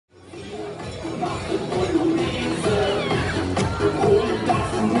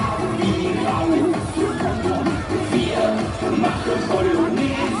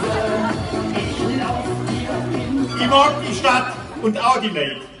Ich mag die Stadt und auch die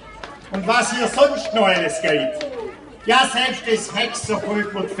Leute. Und was hier sonst noch alles geht. Ja, selbst das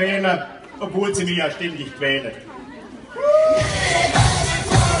Hexenvolk wird fehlen, obwohl sie mich ja ständig quälen.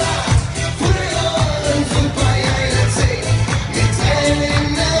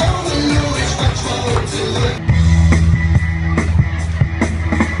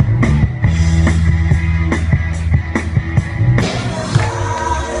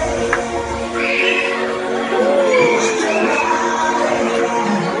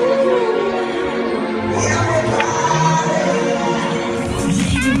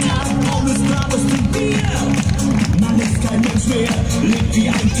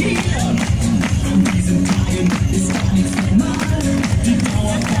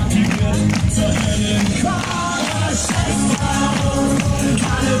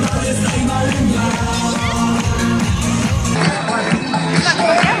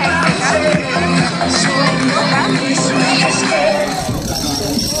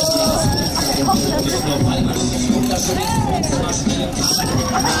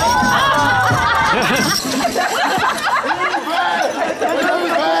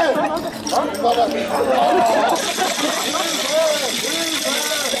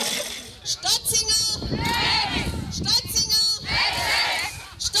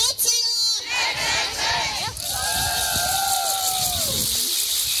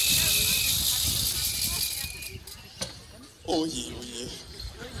 Oh je, oh je.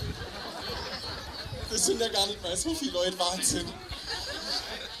 Das sind ja gar nicht mal so viele Leute, Wahnsinn.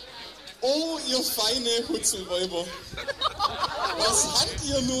 Oh, ihr feine Hutzelwäuber. Was habt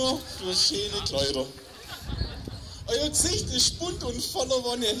ihr nur für schöne Kleider? Euer Gesicht ist bunt und voller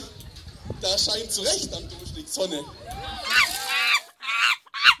Wonne. Da scheint zu Recht am Durchschnitt Sonne.